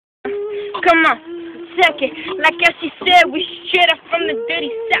Come on, second. Like she said, we straight up from the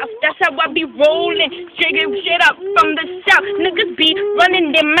dirty south. That's how I be rolling. Straight up from the south. Niggas be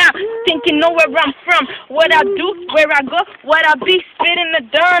running their mouth, thinking know where I'm from. What I do, where I go, what I be spitting the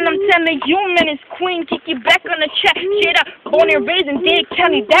dawn. I'm telling you, man, it's Queen. Kick you back on the track. Straight up, born and raised in Dade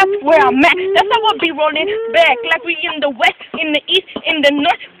County. That's where I'm at. That's how I be rolling back. Like we in the west, in the east, in the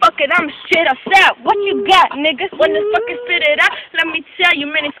north. Fuck it, I'm straight up south. What you got, niggas? When the fucking spit it out, let me tell you,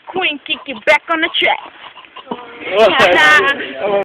 man, it's Queen. Kick you back on the track.